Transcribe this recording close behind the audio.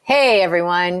Hey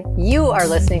everyone, you are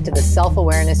listening to the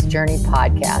Self-Awareness Journey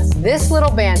podcast. This little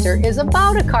banter is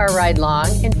about a car ride long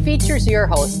and features your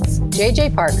hosts,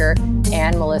 JJ Parker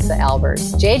and Melissa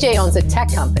Albers. JJ owns a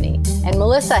tech company and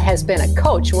Melissa has been a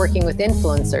coach working with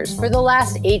influencers for the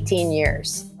last 18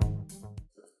 years.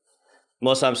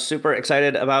 Melissa, I'm super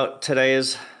excited about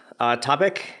today's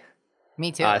topic.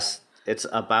 Me too. It's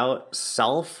about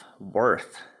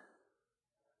self-worth.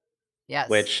 Yes.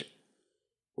 Which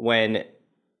when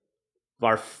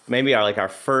our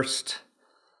first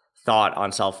thought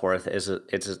on self-worth is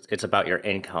it's about your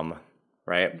income,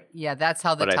 right? Yeah, that's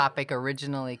how the topic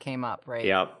originally came up, right?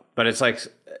 Yeah, but it's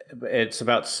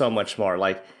about so much more.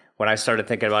 Like when I started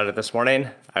thinking about it this morning,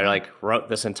 I wrote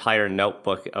this entire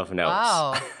notebook of notes.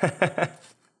 Wow.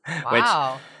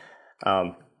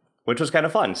 Wow. Which was kind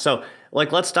of fun. So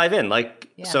let's dive in.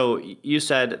 So you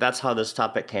said that's how this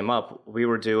topic came up. We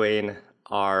were doing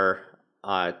our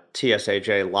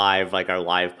TSAJ live, our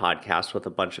live podcast with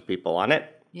a bunch of people on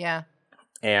it. Yeah.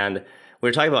 And we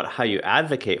were talking about how you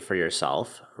advocate for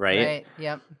yourself, right? Right,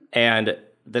 yep. And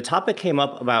the topic came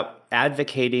up about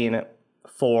advocating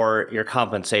for your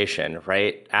compensation,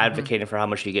 right? Advocating for how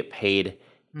much you get paid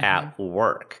at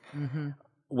work,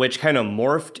 which kind of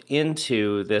morphed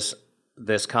into this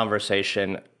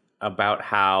conversation about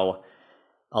how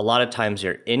a lot of times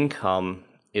your income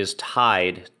is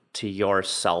tied to your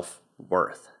self-worth.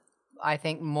 I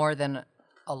think more than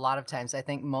a lot of times. I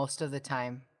think most of the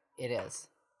time it is.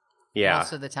 Yeah.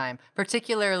 Most of the time,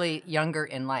 particularly younger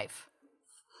in life.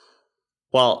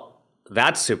 Well,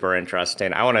 that's super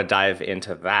interesting. I want to dive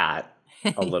into that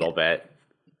a little bit.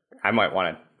 I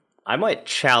might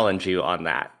challenge you on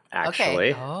that,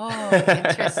 actually. Okay. Oh,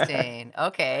 interesting.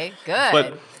 Okay, good.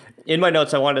 But in my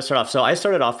notes, I wanted to start off. So I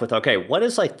started off with, what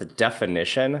is the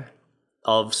definition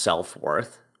of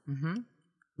self-worth?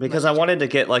 Because I wanted to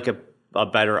get a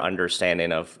better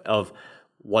understanding of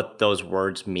what those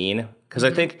words mean. Because I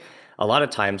think a lot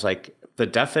of times, the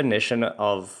definition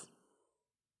of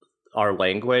our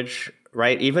language,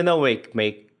 right? Even though we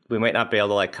might not be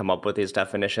able to come up with these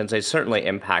definitions, they certainly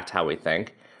impact how we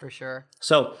think. For sure.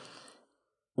 So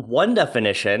one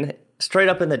definition, straight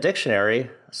up in the dictionary,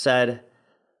 said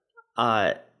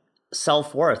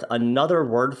self-worth, another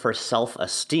word for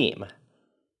self-esteem.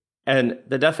 And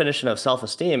the definition of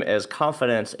self-esteem is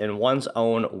confidence in one's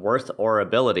own worth or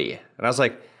ability. And I was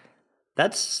like,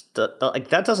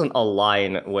 that doesn't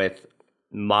align with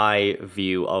my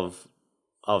view of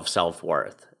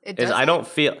self-worth. I don't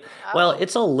feel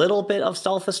it's a little bit of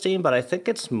self-esteem, but I think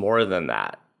it's more than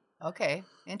that. Okay,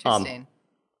 interesting.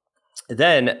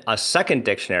 Then a second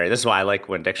dictionary. This is why I like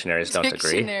when dictionaries don't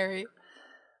agree.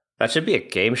 That should be a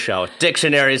game show. When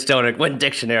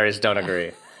dictionaries don't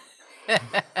agree.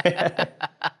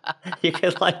 You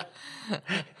can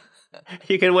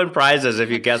win prizes if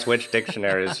you guess which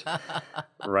dictionary is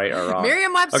right or wrong.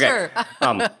 Merriam-Webster.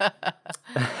 Okay.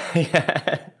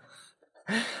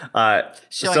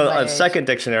 So a second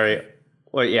dictionary.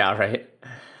 Well, yeah, right.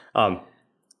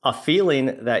 A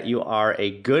feeling that you are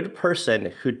a good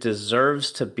person who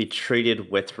deserves to be treated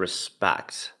with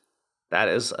respect. That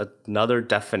is another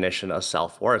definition of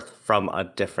self-worth from a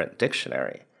different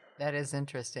dictionary. That is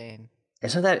interesting.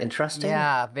 Isn't that interesting?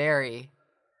 Yeah, very.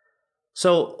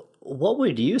 So what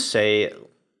would you say,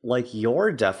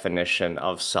 your definition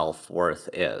of self-worth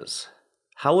is?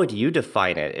 How would you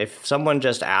define it if someone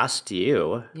just asked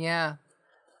you? Yeah,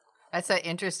 that's an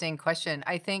interesting question.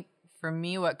 I think for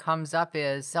me, what comes up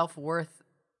is self-worth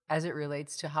as it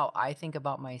relates to how I think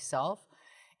about myself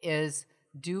is,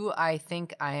 do I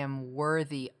think I am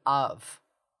worthy of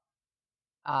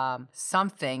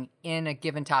something in a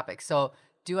given topic? So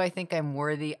do I think I'm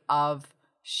worthy of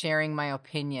sharing my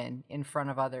opinion in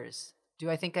front of others? Do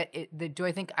I think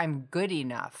I'm good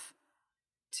enough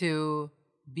to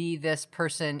be this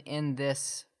person in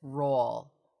this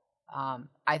role?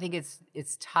 I think it's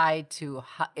tied to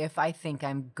if I think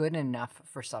I'm good enough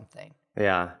for something.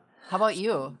 Yeah. How about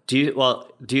you? Do you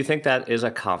think that is a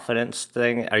confidence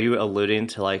thing? Are you alluding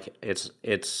to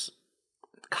it's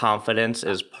confidence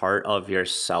is part of your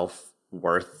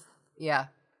self-worth? Yeah.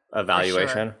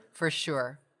 Evaluation? For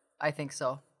sure. I think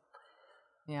so.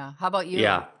 Yeah. How about you?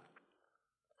 Yeah.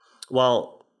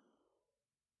 Well,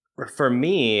 for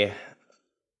me,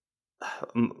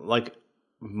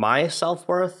 my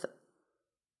self-worth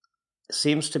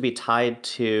seems to be tied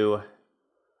to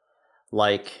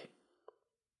what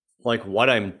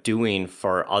I'm doing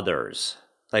for others,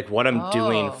 what I'm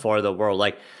doing for the world.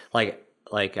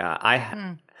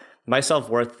 My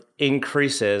self-worth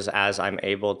increases as I'm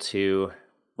able to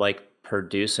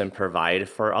produce and provide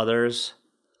for others.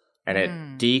 and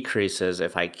it decreases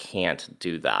if I can't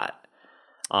do that.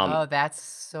 Oh, that's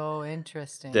so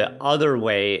interesting. The other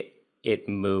way it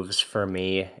moves for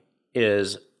me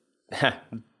is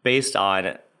based on,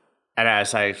 and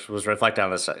as I was reflecting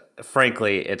on this,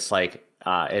 frankly, it's like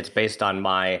it's based on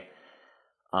my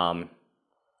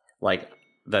like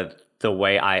the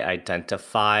way I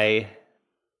identify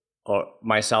or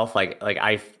myself. Like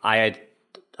I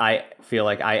feel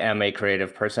like I am a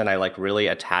creative person. I like really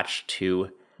attached to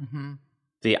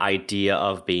the idea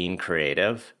of being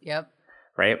creative. Yep.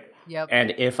 Right. Yep.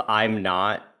 And if I'm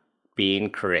not being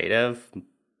creative,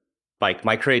 like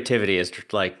my creativity is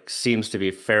like seems to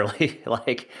be fairly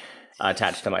like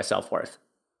attached to my self-worth.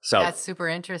 So that's super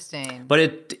interesting. But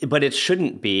it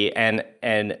shouldn't be, and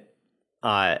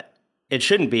it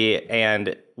shouldn't be,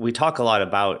 and we talk a lot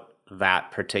about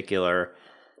that particular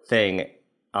thing,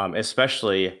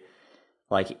 especially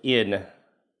like in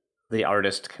the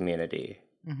artist community,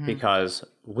 because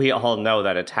we all know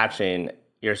that attaching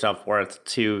your self-worth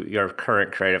to your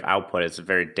current creative output is a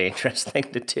very dangerous thing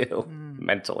to do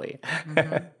mentally.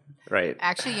 Right.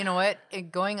 Actually, you know what?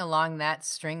 Going along that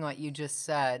string, what you just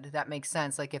said, that makes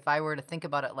sense. Like if I were to think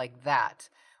about it like that,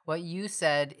 what you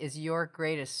said is your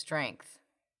greatest strength,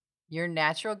 your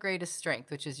natural greatest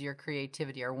strength, which is your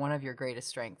creativity or one of your greatest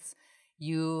strengths.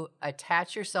 You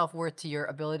attach your self-worth to your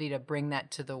ability to bring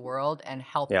that to the world and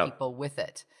help people with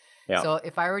it. Yeah. So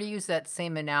if I were to use that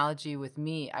same analogy with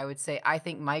me, I would say I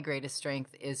think my greatest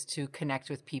strength is to connect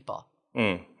with people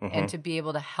and to be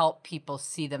able to help people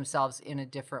see themselves in a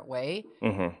different way.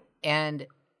 And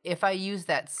if I use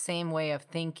that same way of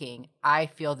thinking, I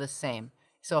feel the same.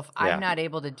 So if I'm not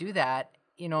able to do that,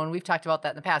 you know, and we've talked about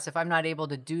that in the past, if I'm not able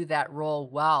to do that role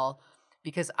well,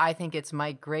 because I think it's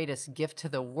my greatest gift to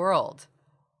the world,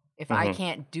 if I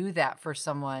can't do that for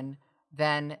someone,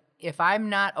 then if I'm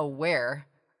not aware,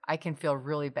 I can feel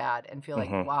really bad and feel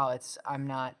like, wow, I'm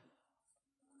not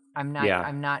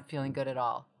feeling good at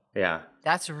all. Yeah.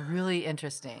 That's really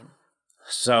interesting.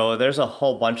 So there's a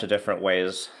whole bunch of different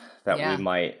ways that we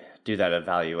might do that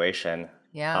evaluation.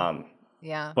 Yeah.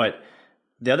 But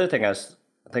the other thing I was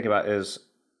thinking about is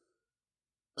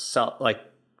like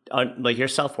your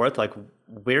self-worth. Like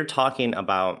we're talking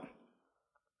about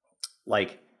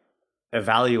like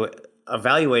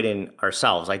evaluating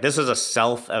ourselves. Like this is a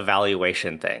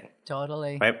self-evaluation thing.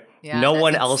 Totally. Right? Yeah, no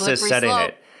one else is setting slope.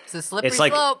 it. It's a slippery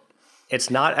slope. It's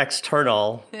not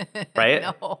external, right?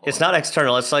 No. It's not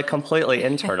external. It's like completely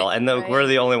internal. And we're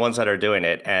the only ones that are doing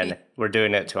it. And we're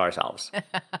doing it to ourselves.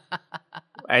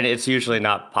 And it's usually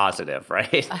not positive,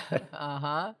 right?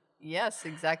 Yes,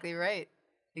 exactly right.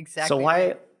 Exactly. So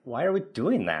why are we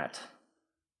doing that?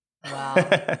 Wow.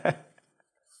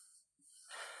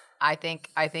 I think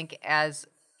as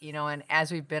you know, and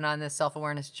as we've been on this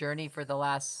self-awareness journey for the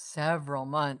last several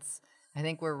months, I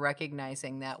think we're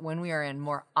recognizing that when we are in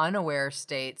more unaware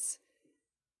states,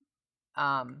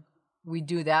 we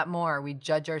do that more. We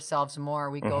judge ourselves more.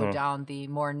 We go down the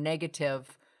more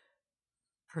negative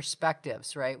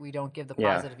perspectives, right? We don't give the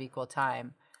positive equal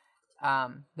time.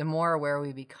 The more aware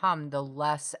we become, the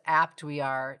less apt we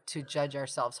are to judge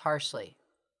ourselves harshly,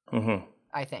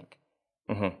 I think.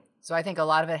 So I think a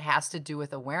lot of it has to do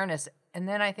with awareness. And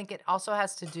then I think it also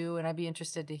has to do, and I'd be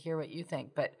interested to hear what you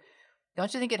think, but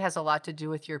don't you think it has a lot to do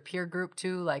with your peer group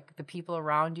too? Like the people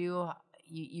around you,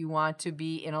 you want to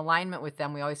be in alignment with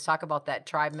them. We always talk about that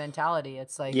tribe mentality.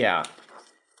 It's like, I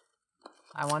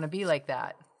want to be like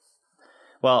that.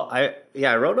 Well, I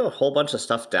wrote a whole bunch of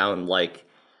stuff down like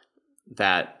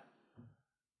that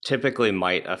typically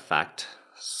might affect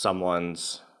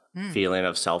someone's feeling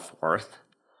of self-worth,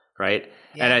 right?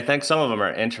 Yeah. And I think some of them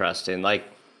are interesting, like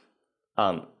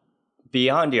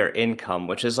beyond your income,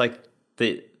 which is like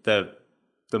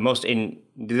the most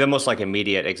like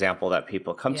immediate example that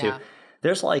people come to.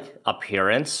 There's like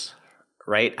appearance,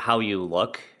 right? How you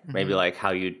look, maybe like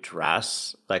how you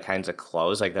dress, like kinds of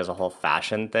clothes. Like there's a whole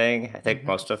fashion thing. I think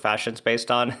most of fashion's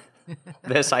based on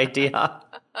this idea.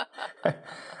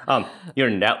 Your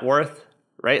net worth,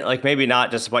 right? Like maybe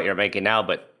not just what you're making now,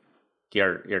 but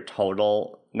your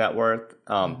total net worth.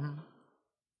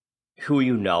 Who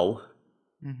you know,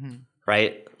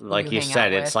 right? Like you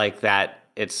said, it's like that.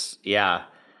 It's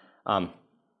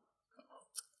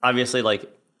obviously like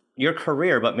your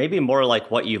career, but maybe more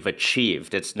like what you've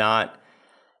achieved. It's not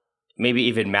maybe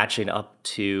even matching up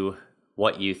to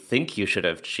what you think you should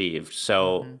have achieved.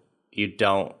 So you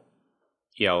don't,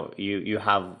 you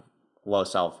have low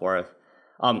self-worth.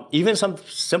 Even some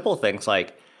simple things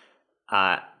like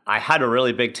I had a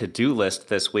really big to-do list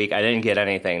this week. I didn't get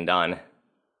anything done.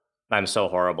 I'm so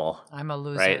horrible. I'm a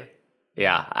loser. Right?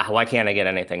 Yeah. Why can't I get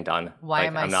anything done? Why Like,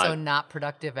 am I I'm not, so not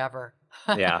productive ever?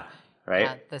 yeah. Right.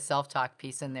 Yeah, the self-talk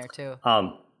piece in there too.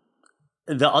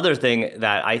 The other thing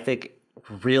that I think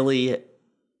really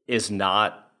is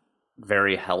not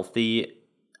very healthy,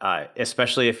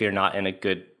 especially if you're not in a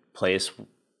good place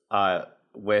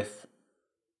with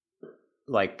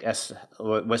like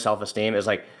with self-esteem, is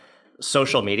like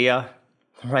social media,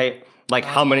 right? Like,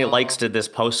 how many likes Oh. did this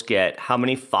post get? How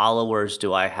many followers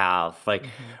do I have? Like, Mhm.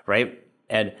 right?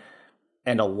 And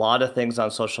a lot of things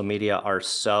on social media are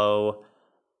so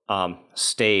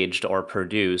staged or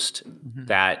produced Mhm.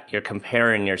 that you're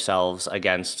comparing yourselves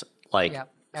against like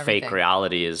Yep, fake everything.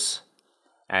 realities,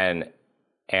 and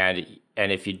and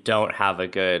if you don't have a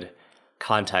good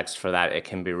context for that, it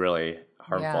can be really Yeah.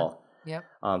 harmful. Yep.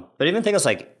 But even things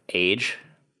like age,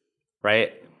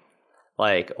 right?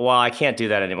 Like, well, I can't do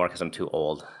that anymore because I'm too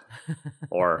old,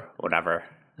 or whatever,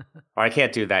 or I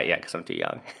can't do that yet because I'm too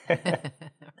young.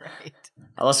 Right.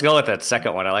 Let's go with that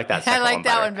second one. I like that I second like one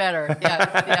that better. one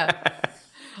better. Yeah.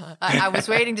 Yeah. I was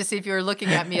waiting to see if you were looking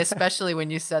at me, especially when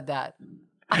you said that.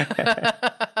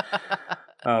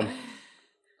 Um,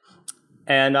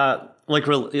 and like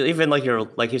even like you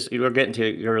were getting to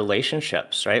your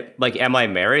relationships, right? Like, am I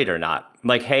married or not?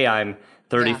 Like, hey, I'm Yeah.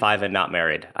 35 and not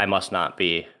married. I must not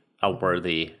be a Mhm.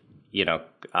 worthy,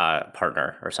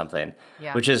 partner or something.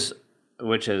 Yeah. Which is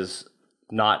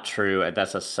not true. And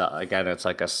that's again, it's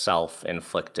like a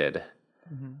self-inflicted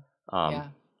Mhm. um, Yeah.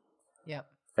 Yep.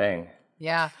 thing.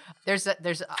 Yeah.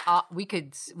 We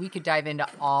could dive into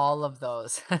all of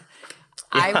those.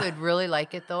 I Yeah. would really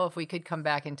like it though if we could come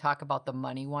back and talk about the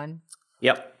money one.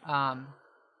 Yep. And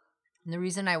the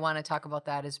reason I want to talk about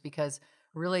that is because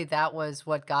really that was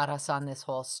what got us on this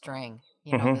whole string.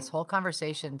 Hmm. This whole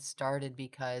conversation started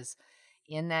because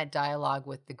in that dialogue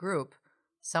with the group,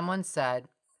 someone said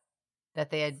that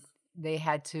they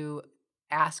had to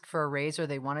ask for a raise, or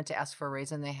they wanted to ask for a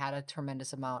raise, and they had a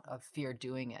tremendous amount of fear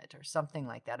doing it or something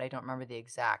like that. I don't remember the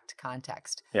exact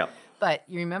context. Yep. But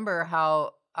you remember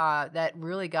how that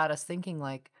really got us thinking,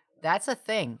 like, that's a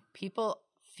thing. People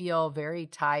feel very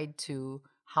tied to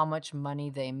how much money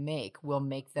they make will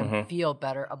make them Hmm. feel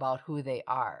better about who they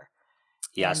are.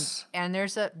 And Yes. and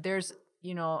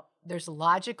there's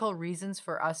logical reasons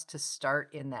for us to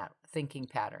start in that thinking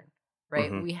pattern, right?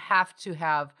 Hmm. We have to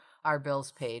have our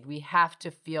bills paid. We have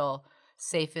to feel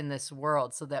safe in this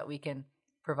world so that we can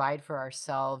provide for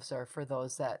ourselves or for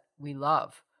those that we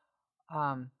love.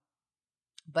 Um,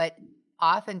 but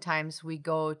oftentimes we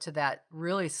go to that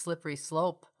really slippery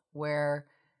slope where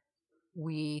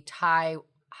we tie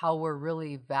how we're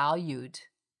really valued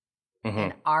Hmm.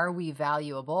 and are we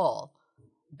valuable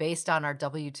based on our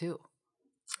W-2.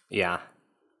 Yeah.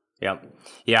 Yep.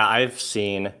 Yeah, I've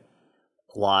seen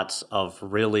lots of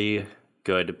really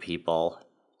good people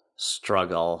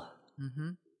struggle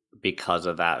Mhm. because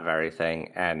of that very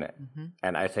thing, Mhm.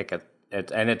 and I think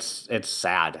it's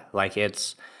sad. Like,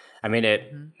 I mean,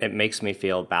 it Mhm. it makes me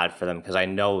feel bad for them because I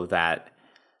know that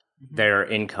Mhm. their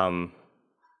income,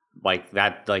 like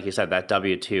that, like you said, that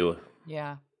W-2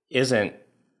 Yeah. isn't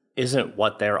isn't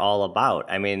what they're all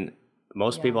about. I mean,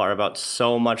 most Yeah. people are about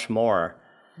so much more,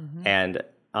 Mhm. and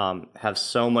have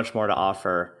so much more to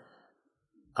offer.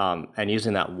 And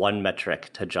using that one metric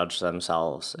to judge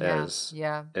themselves Yeah.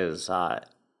 Yeah. is uh,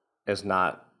 is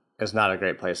not is not a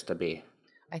great place to be.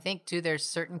 I think too there's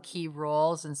certain key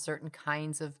roles and certain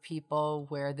kinds of people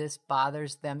where this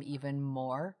bothers them even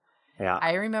more. Yeah.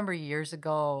 I remember years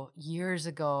ago,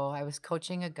 I was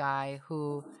coaching a guy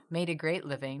who made a great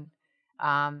living.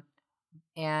 Um,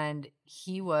 and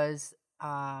he was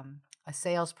a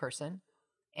salesperson,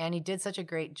 and he did such a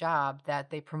great job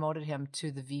that they promoted him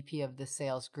to the VP of the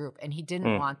sales group, and he didn't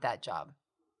Mm. want that job,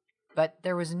 but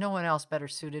there was no one else better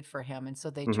suited for him, and so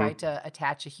they Mhm. tried to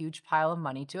attach a huge pile of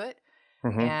money to it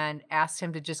Mhm. and asked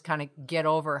him to just kind of get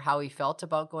over how he felt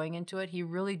about going into it. He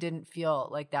really didn't feel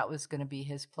like that was going to be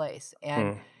his place,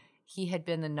 and Mm. he had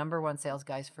been the number one sales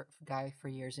guy for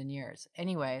years and years.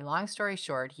 Anyway, long story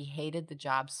short, he hated the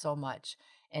job so much,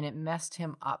 and it messed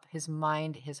him up. His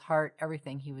mind, his heart,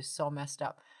 everything. He was so messed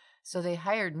up. So they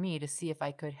hired me to see if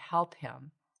I could help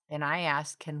him, and I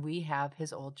asked, "Can we have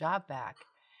his old job back?"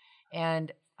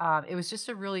 And it was just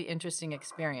a really interesting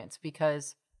experience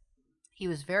because he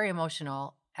was very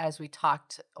emotional as we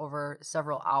talked over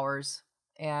several hours.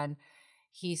 And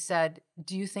he said,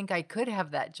 "Do you think I could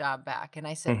have that job back?" And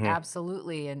I said, Mhm.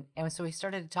 "Absolutely." And so we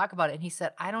started to talk about it. And he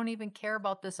said, "I don't even care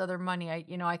about this other money.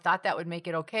 I thought that would make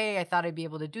it okay. I thought I'd be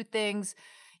able to do things,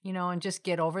 and just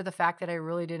get over the fact that I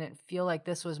really didn't feel like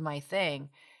this was my thing."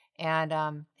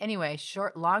 And anyway,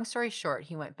 long story short,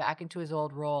 he went back into his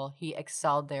old role. He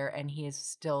excelled there, and he is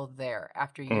still there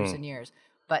after years and years.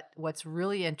 But what's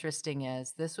really interesting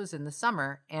is this was in the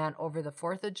summer, and over the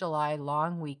 4th of July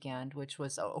long weekend, which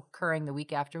was occurring the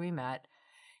week after we met,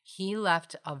 he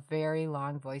left a very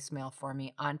long voicemail for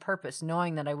me on purpose,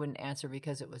 knowing that I wouldn't answer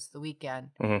because it was the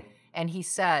weekend. And he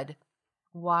said,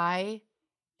 "Why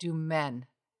do men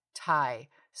tie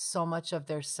so much of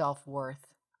their self-worth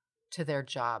to their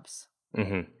jobs?"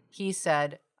 He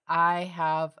said, "I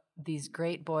have these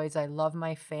great boys. I love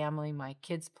my family. My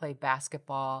kids play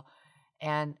basketball.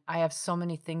 And I have so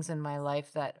many things in my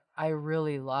life that I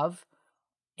really love.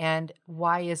 And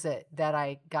why is it that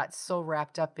I got so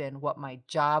wrapped up in what my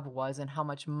job was and how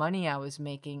much money I was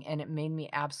making, and it made me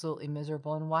absolutely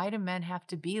miserable? And why do men have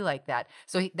to be like that?"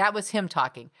 So that was him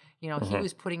talking. He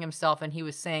was putting himself, and he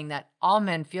was saying that all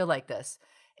men feel like this.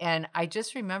 And I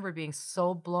just remember being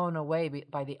so blown away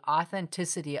by the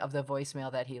authenticity of the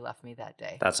voicemail that he left me that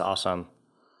day. That's awesome.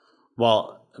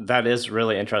 Well, that is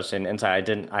really interesting insight.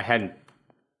 I hadn't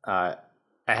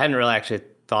really actually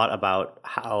thought about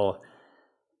how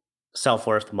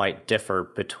self-worth might differ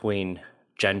between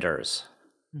genders,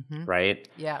 right?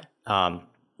 Yeah. I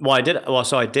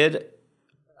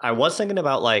was thinking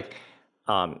about like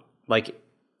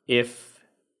if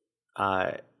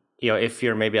if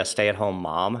you're maybe a stay-at-home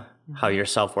mom, how your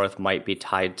self-worth might be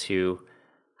tied to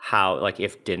how, like,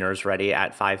 if dinner's ready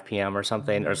at 5 p.m. or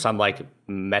something, or some like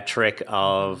metric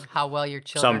of how well your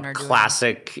children some are doing.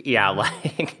 classic, you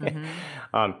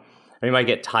might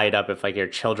get tied up if like your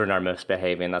children are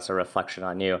misbehaving. That's a reflection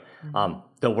on you.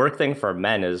 The work thing for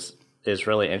men is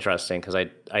really interesting, because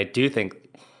I do think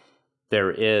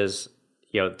there is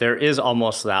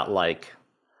almost that, like,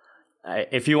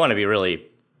 if you want to be really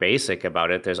basic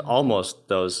about it, there's almost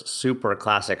those super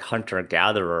classic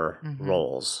hunter-gatherer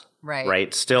roles,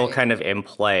 right? Still kind of in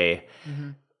play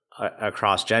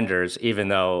across genders, even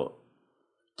though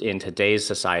in today's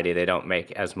society they don't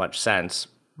make as much sense.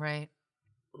 Right.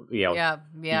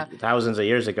 Thousands of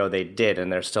years ago they did,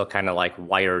 and they're still kind of like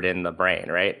wired in the brain,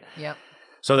 right? Yep.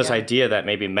 So this idea that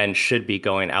maybe men should be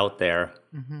going out there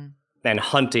and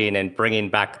hunting and bringing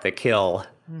back the kill,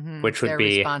 which would Their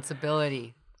be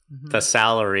responsibility, the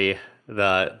salary,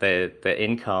 the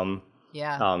income,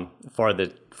 for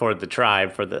the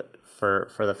tribe, for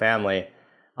the family.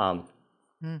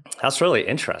 That's really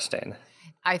interesting.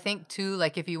 I think too,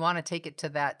 like, if you want to take it to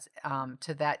that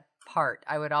part,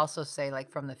 I would also say,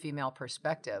 like, from the female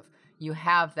perspective, you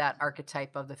have that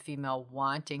archetype of the female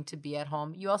wanting to be at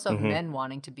home. You also have men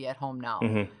wanting to be at home now,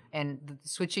 and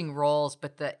switching roles,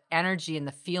 but the energy and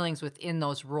the feelings within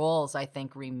those roles, I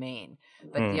think, remain.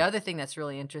 But the other thing that's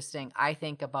really interesting, I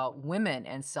think, about women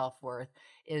and self-worth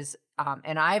is,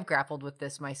 and I've grappled with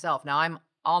this myself. Now, I'm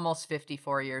almost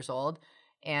 54 years old,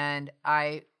 and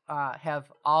I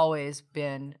have always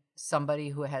been somebody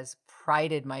who has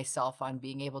prided myself on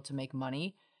being able to make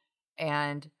money.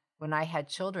 And when I had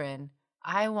children,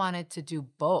 I wanted to do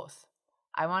both.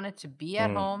 I wanted to be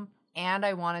at home, and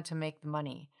I wanted to make the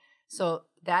money. So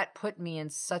that put me in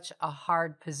such a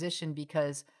hard position,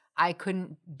 because I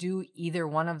couldn't do either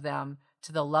one of them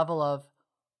to the level of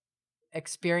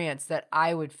experience that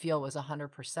I would feel was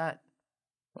 100%.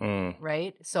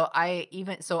 Right. So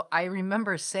I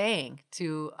remember saying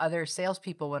to other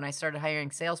salespeople, when I started hiring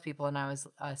salespeople and I was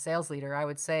a sales leader, I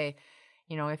would say,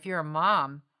 if you're a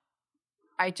mom,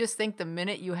 I just think the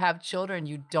minute you have children,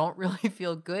 you don't really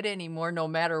feel good anymore, no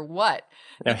matter what.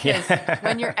 Because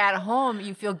when you're at home,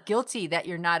 you feel guilty that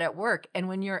you're not at work. And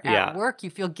when you're at work, you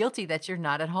feel guilty that you're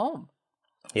not at home.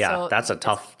 Yeah, so that's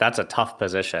a tough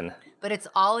position. But it's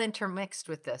all intermixed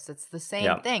with this. It's the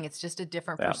same thing. It's just a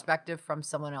different perspective from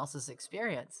someone else's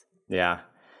experience. Yeah.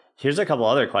 Here's a couple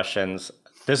other questions.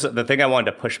 The thing I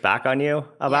wanted to push back on you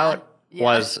about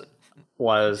was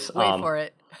wait for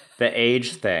it. The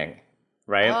age thing,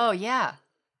 right? Oh, yeah.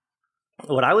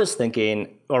 What I was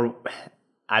thinking, or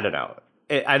I don't know.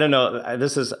 I don't know.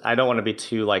 I don't want to be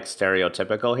too like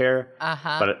stereotypical here,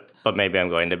 but maybe I'm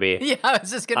going to be. Yeah, I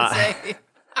was just going to say.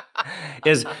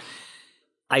 Is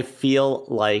I feel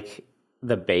like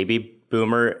the baby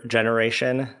boomer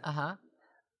generation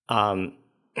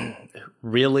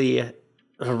really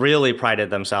prided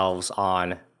themselves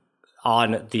on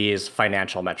these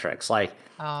financial metrics. Like,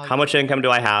 how much income do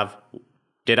I have?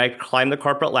 Did I climb the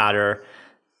corporate ladder?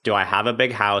 Do I have a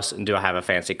big house? And do I have a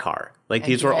fancy car? Like,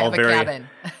 these were all very,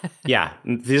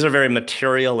 these are very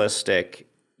materialistic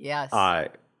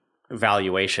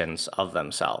valuations of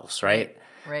themselves, right?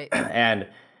 Right. And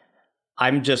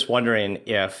I'm just wondering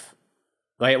if,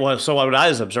 so what I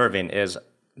was observing is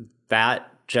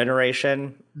that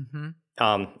generation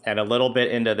and a little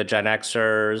bit into the Gen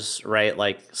Xers, right?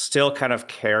 Like still kind of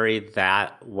carry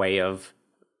that way of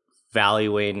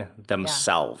valuing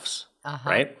themselves,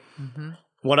 right? Mm-hmm.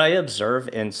 What I observe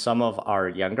in some of our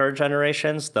younger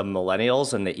generations, the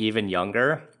millennials and the even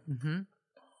younger,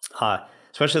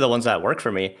 especially the ones that work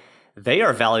for me, they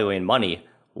are valuing money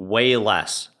way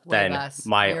less than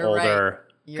my older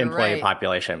employee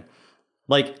population.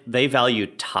 Like they value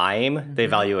time, they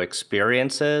value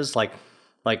experiences, like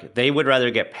they would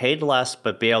rather get paid less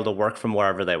but be able to work from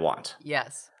wherever they want.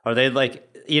 Yes. Or they like,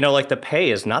 like the pay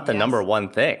is not the number one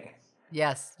thing.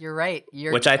 Yes, you're right.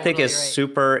 Which I think is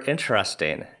super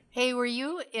interesting. Hey, were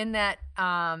you in that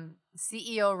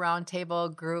CEO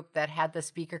roundtable group that had the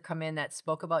speaker come in that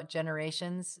spoke about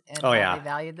generations and how they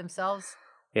valued themselves?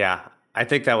 Yeah, I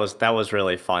think that was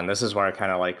really fun. This is where I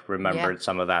kind of like remembered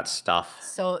some of that stuff.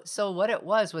 So what it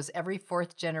was every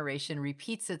fourth generation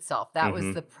repeats itself. That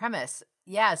was the premise.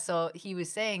 Yeah, so he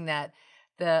was saying that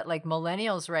the like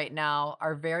millennials right now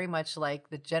are very much like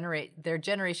their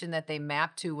generation that they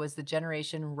mapped to was the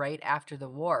generation right after the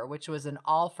war, which was an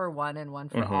all for one and one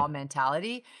for all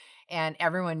mentality. And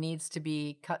everyone needs to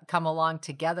be come along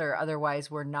together. Otherwise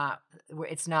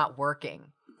it's not working.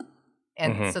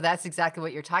 And so that's exactly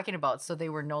what you're talking about. So they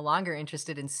were no longer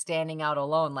interested in standing out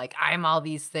alone. Like I'm all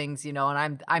these things, and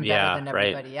I'm better than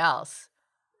everybody else.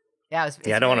 Yeah.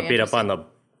 I don't want to beat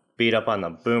up on the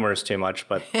boomers too much,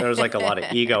 but there was like a lot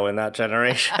of ego in that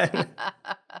generation.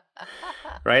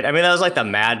 Right? I mean, that was like the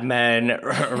Mad Men,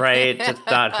 right? Just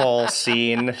that whole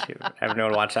scene.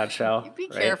 Everyone watch that show? You be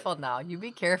careful now. You be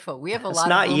careful. We have a lot of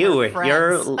not you.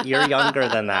 friends. You're younger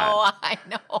than that. Oh, I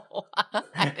know.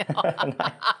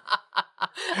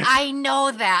 I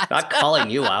know that. Not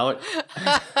calling you out.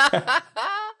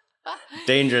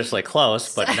 Dangerously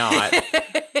close, but not.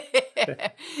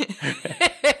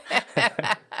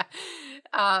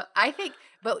 I think,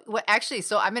 but what actually,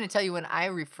 so I'm going to tell you when I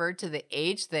referred to the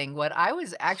age thing, what I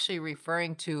was actually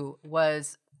referring to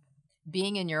was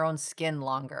being in your own skin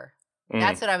longer.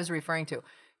 That's what I was referring to.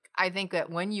 I think that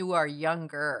when you are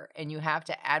younger and you have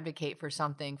to advocate for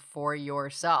something for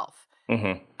yourself,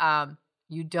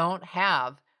 you don't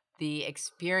have the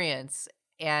experience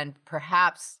and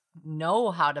perhaps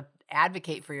know how to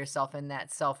advocate for yourself in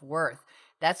that self-worth.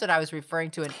 That's what I was referring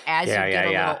to. And as you get a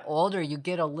little older, you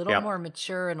get a little more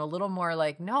mature and a little more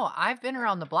like, no, I've been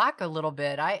around the block a little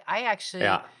bit. I actually,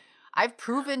 I've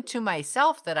proven to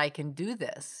myself that I can do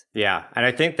this. Yeah. And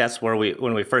I think that's where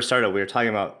when we first started, we were talking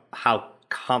about how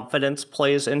confidence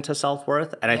plays into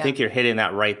self-worth. And I think you're hitting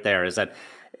that right there is that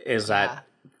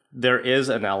there is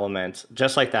an element,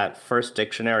 just like that first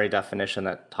dictionary definition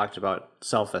that talked about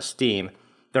self-esteem,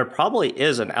 there probably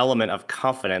is an element of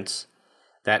confidence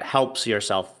that helps your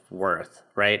self-worth,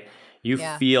 right? You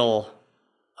feel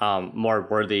more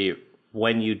worthy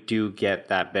when you do get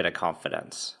that bit of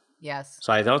confidence. Yes.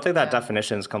 So I don't think that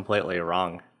definition is completely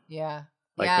wrong. Yeah.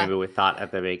 Like maybe we thought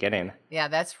at the beginning. Yeah,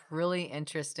 that's really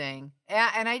interesting.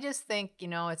 Yeah, and I just think,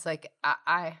 it's like,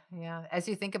 as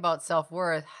you think about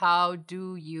self-worth, how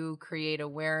do you create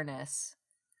awareness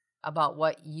about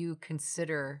what you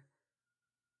consider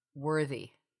worthy?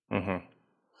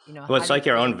 Well, it's like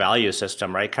your own value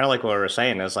system, right? Kind of like what we were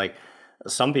saying is like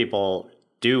some people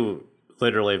do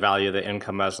literally value the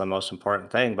income as the most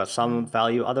important thing, but some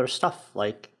value other stuff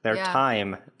like their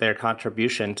time, their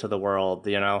contribution to the world,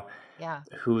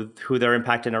 who they're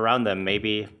impacting around them.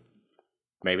 Maybe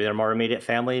their more immediate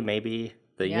family, maybe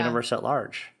the universe at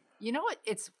large. You know what?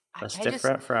 That's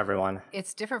different for everyone.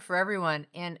 It's different for everyone.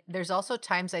 And there's also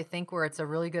times I think where it's a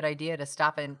really good idea to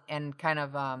stop and kind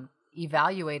of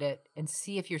evaluate it and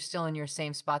see if you're still in your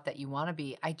same spot that you want to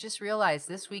be. I just realized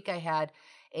this week I had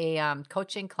a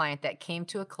coaching client that came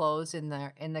to a close in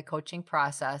the coaching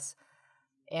process,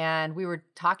 and we were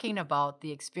talking about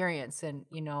the experience and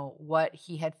what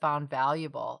he had found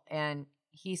valuable. And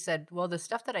he said, well, the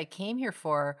stuff that I came here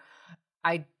for,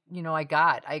 I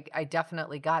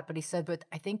definitely got. But he said, but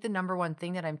I think the number one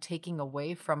thing that I'm taking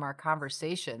away from our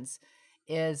conversations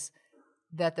is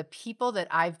that the people that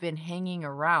I've been hanging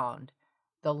around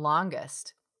the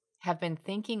longest have been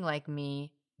thinking like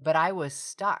me, but I was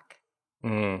stuck.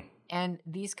 And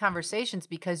these conversations,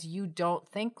 because you don't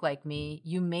think like me,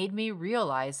 you made me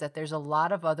realize that there's a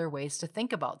lot of other ways to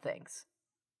think about things.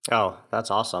 Oh,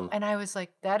 that's awesome. And I was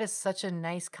like, that is such a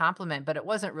nice compliment, but it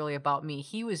wasn't really about me.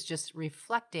 He was just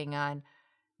reflecting on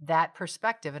that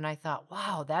perspective. And I thought,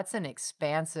 wow, that's an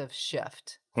expansive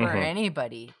shift for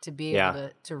anybody to be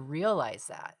able to realize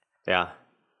that. Yeah.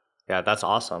 Yeah, that's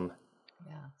awesome.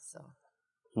 Yeah. So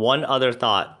one other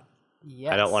thought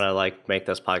Yes. I don't want to like make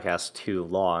this podcast too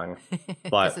long,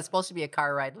 but This is supposed to be a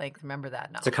car ride length. Remember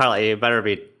that now. it's a car. You better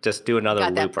be just do another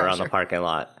Got that loop around the pressure. parking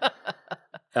lot.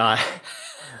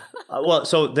 Well,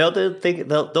 so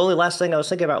the only last thing I was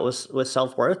thinking about was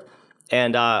self-worth,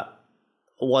 and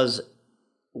was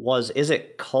is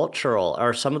it cultural?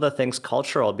 Are some of the things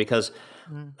cultural? Because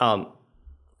I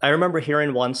remember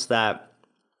hearing once that,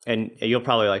 and you'll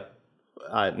probably like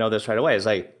know this right away, is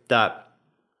like that,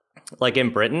 like in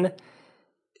Britain,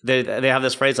 they have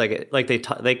this phrase like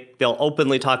they'll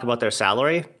openly talk about their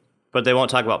salary, but they won't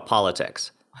talk about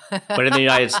politics. But in the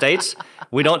United States,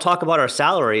 we don't talk about our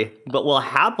salary, but we'll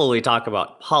happily talk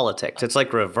about politics. It's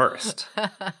like reversed,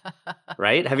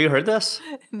 right? Have you heard this?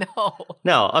 No.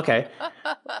 No. Okay.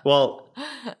 Well,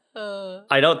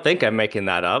 I don't think I'm making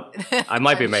that up. I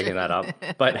might be making that up,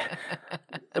 but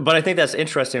I think that's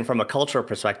interesting from a cultural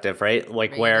perspective, right?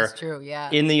 Like where That's true,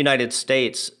 yeah. in the United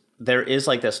States, there is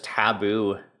like this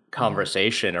taboo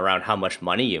conversation around how much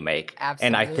money you make.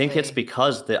 And I think it's Absolutely.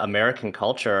 because the American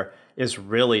culture is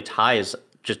really ties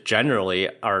just generally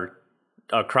our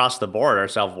across the board our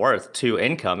self-worth to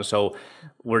income. So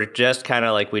we're just kind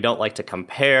of like, we don't like to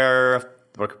compare.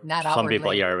 Not Some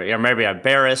people, outwardly. you're maybe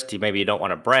embarrassed, maybe you don't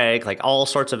want to brag, like all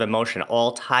sorts of emotion,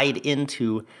 all tied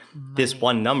into this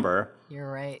one number. You're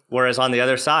right. Whereas on the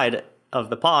other side of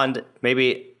the pond,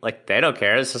 maybe like they don't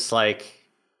care. It's just like,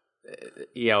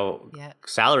 Yeah.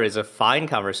 salary is a fine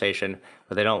conversation,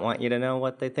 but they don't want you to know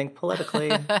what they think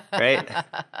politically, right?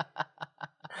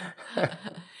 That's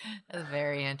a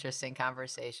very interesting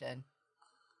conversation.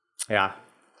 Yeah.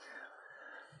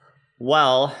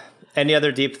 Well, any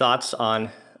other deep thoughts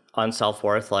on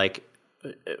self-worth? Like,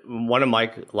 one of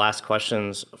my last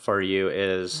questions for you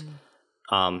is,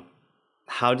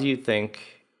 how do you think,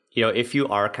 if you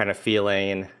are kind of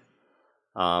feeling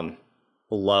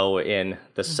low in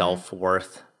the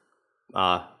self-worth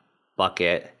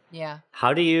bucket, Yeah.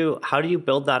 how do you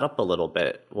build that up a little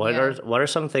bit? What Yeah. are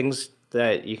some things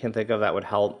that you can think of that would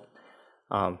help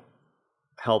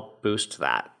boost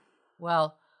that?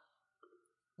 Well,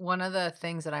 one of the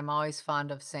things that I'm always fond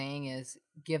of saying is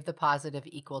give the positive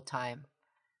equal time.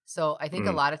 So I think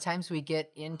a lot of times we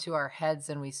get into our heads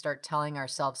and we start telling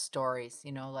ourselves stories,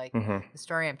 like the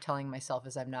story I'm telling myself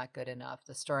is I'm not good enough.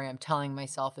 The story I'm telling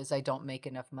myself is I don't make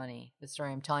enough money. The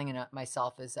story I'm telling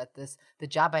myself is that the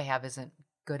job I have isn't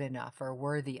good enough or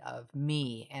worthy of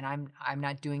me, and I'm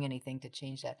not doing anything to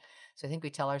change that. So I think we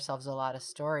tell ourselves a lot of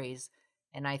stories,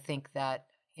 and I think that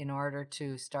in order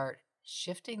to start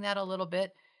shifting that a little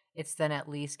bit, it's then at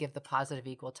least give the positive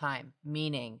equal time,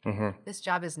 meaning this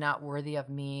job is not worthy of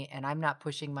me and I'm not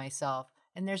pushing myself.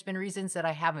 And there's been reasons that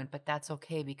I haven't, but that's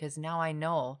okay because now I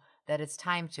know that it's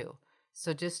time to.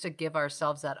 So just to give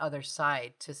ourselves that other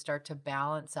side to start to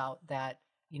balance out that,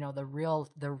 the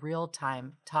real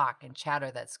time talk and chatter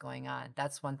that's going on.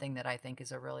 That's one thing that I think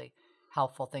is a really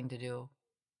helpful thing to do.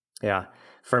 Yeah.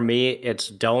 For me, it's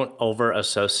don't over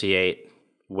associate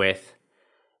with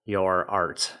your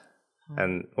art.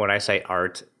 And when I say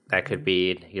art, that could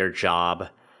be your job,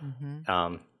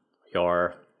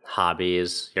 your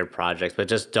hobbies, your projects, but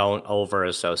just don't over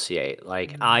associate.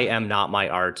 Like, I am not my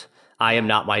art. I am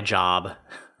not my job,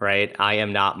 right? I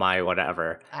am not my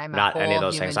whatever. I'm not any of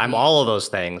whole those things. human I'm being. all of those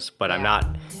things, but I'm Yeah.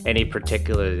 not any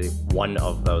particularly one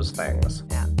of those things.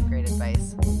 Yeah, great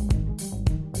advice.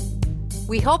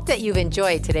 We hope that you've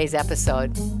enjoyed today's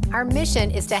episode. Our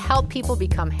mission is to help people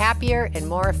become happier and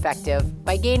more effective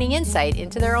by gaining insight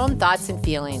into their own thoughts and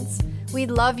feelings. We'd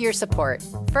love your support.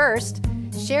 First,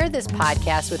 share this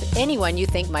podcast with anyone you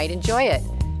think might enjoy it.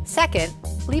 Second,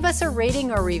 leave us a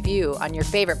rating or review on your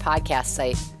favorite podcast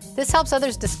site. This helps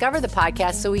others discover the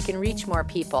podcast so we can reach more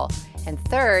people. And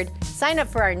third, sign up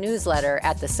for our newsletter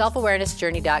at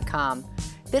theselfawarenessjourney.com.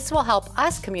 This will help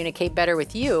us communicate better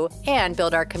with you and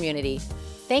build our community.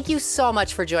 Thank you so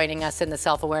much for joining us in the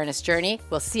Self-Awareness Journey.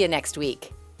 We'll see you next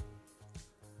week.